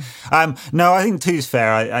 So, yeah. No, I think 2's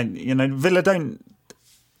fair. Villa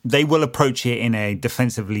they will approach it in a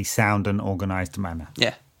defensively sound and organised manner.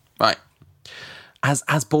 Yeah, right.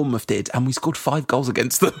 As Bournemouth did, and we scored 5 goals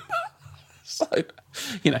against them. So,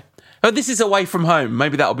 but this is away from home.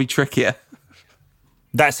 Maybe that'll be trickier.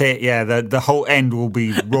 That's it, yeah. The whole end will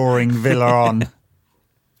be roaring Villa on.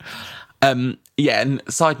 Yeah, and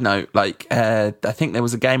side note, I think there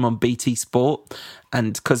was a game on BT Sport,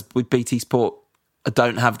 and because with BT Sport, I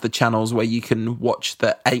don't have the channels where you can watch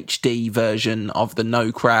the HD version of the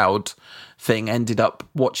no crowd thing. Ended up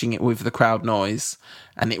watching it with the crowd noise,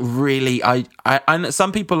 and it really, I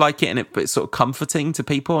some people like it, and it's sort of comforting to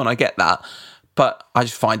people, and I get that, but I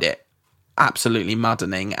just find it absolutely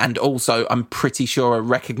maddening. And also I'm pretty sure I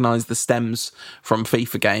recognise the stems from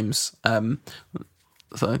FIFA games,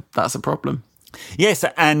 so that's a problem. Yes,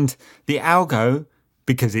 and the algo,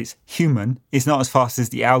 because it's human, is not as fast as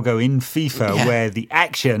the algo in FIFA, where the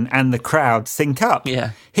action and the crowd sync up.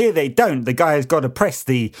 Yeah. Here they don't. The guy has got to press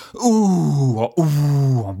the ooh or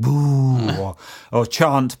ooh or boo or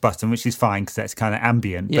chant button, which is fine because that's kind of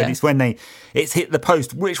ambient. But it's when it's hit the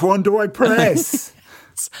post. Which one do I press?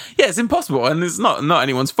 Yeah, it's impossible, and it's not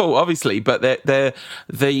anyone's fault, obviously. But the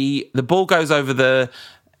ball goes over the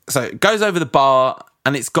bar,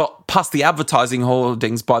 and it's got past the advertising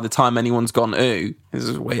hoardings by the time anyone's gone ooh. This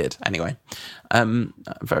is weird. Anyway,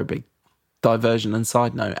 very big diversion and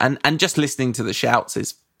side note, and just listening to the shouts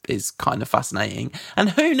is kind of fascinating.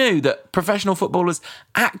 And who knew that professional footballers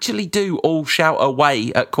actually do all shout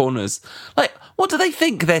away at corners? Like, what do they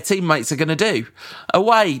think their teammates are going to do?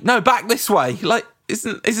 Away? No, back this way. Like,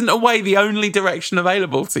 isn't away the only direction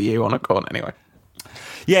available to you on a corner? Anyway.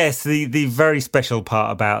 Yes, the very special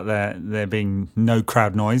part about there being no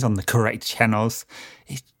crowd noise on the correct channels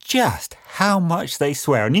is just how much they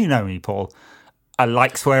swear. And you know me, Paul. I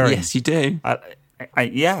like swearing. Yes, you do.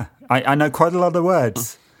 I know quite a lot of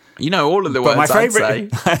words. You know all of the words, my favourite,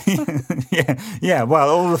 I'd say. yeah, well,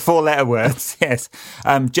 all the 4-letter words, yes.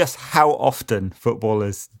 Just how often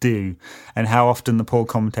footballers do, and how often the poor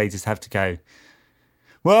commentators have to go,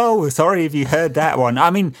 Well, we're sorry if you heard that one.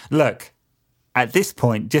 I mean, look, at this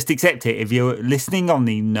point, just accept it. If you're listening on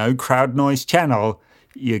the No Crowd Noise channel,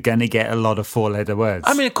 you're going to get a lot of 4-letter words.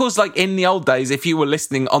 I mean, of course, like in the old days, if you were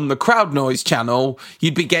listening on the Crowd Noise channel,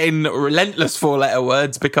 you'd be getting relentless 4-letter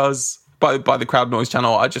words because by the Crowd Noise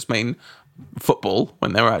channel, I just mean football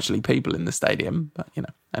when there were actually people in the stadium. But,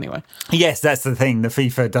 anyway. Yes, that's the thing. The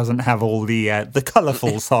FIFA doesn't have all the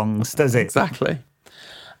colourful songs, does it? Exactly.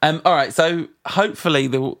 All right, so hopefully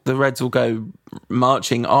the Reds will go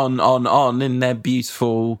marching on in their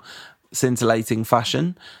beautiful, scintillating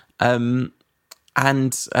fashion.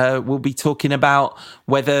 And we'll be talking about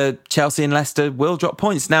whether Chelsea and Leicester will drop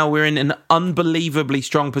points. Now we're in an unbelievably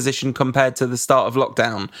strong position compared to the start of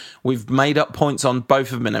lockdown. We've made up points on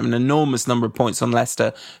both of them, an enormous number of points on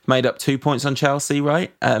Leicester, made up 2 points on Chelsea,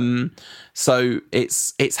 right? So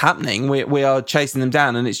it's happening. We are chasing them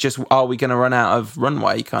down, and it's just, are we going to run out of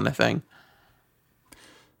runway kind of thing?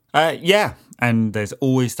 Yeah, and there's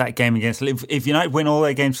always that game against... If United win all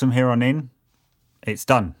their games from here on in, it's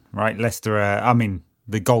done, right? Leicester,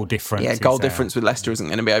 the goal difference. Yeah, goal difference with Leicester isn't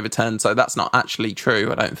going to be overturned, so that's not actually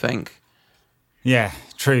true, I don't think. Yeah,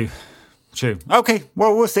 true. Okay,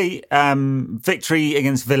 well, we'll see. Victory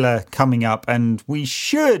against Villa coming up, and we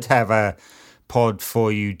should have a pod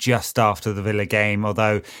for you just after the Villa game,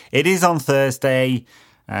 although it is on Thursday,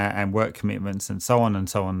 and work commitments and so on and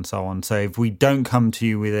so on and so on. So if we don't come to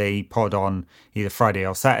you with a pod on either Friday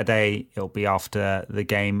or Saturday, it'll be after the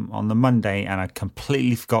game on the Monday. And I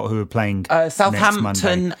completely forgot who we're playing.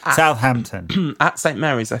 Southampton. Southampton. At St.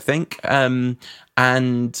 Mary's, I think. And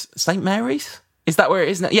St. Mary's? Is that where it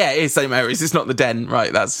is now? Yeah, it is St. Mary's. It's not the Den,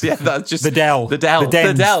 right? That's just the Dell. The Dell. The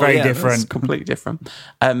Den's very different. Completely different.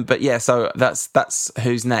 But yeah, so that's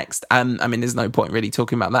who's next. There's no point really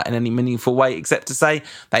talking about that in any meaningful way, except to say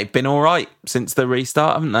they've been all right since the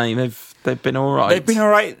restart, haven't they? They've been all right. They've been all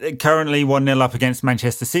right. Currently 1-0 up against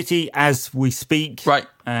Manchester City as we speak. Right.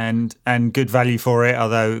 And good value for it,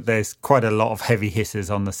 although there's quite a lot of heavy hitters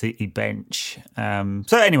on the City bench.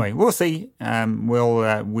 So anyway, we'll see.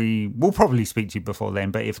 We'll probably speak to you before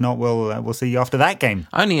then, but if not, we'll see you after that game.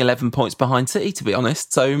 Only 11 points behind City, to be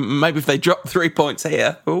honest. So maybe if they drop 3 points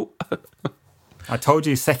here. Ooh. I told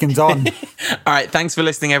you, seconds on. All right, thanks for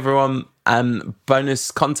listening, everyone.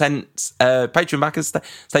 Bonus content, Patreon backers,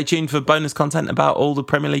 stay tuned for bonus content about all the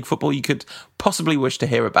Premier League football you could possibly wish to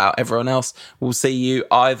hear about. Everyone else, we'll see you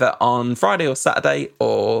either on Friday or Saturday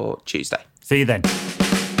or Tuesday. See you then.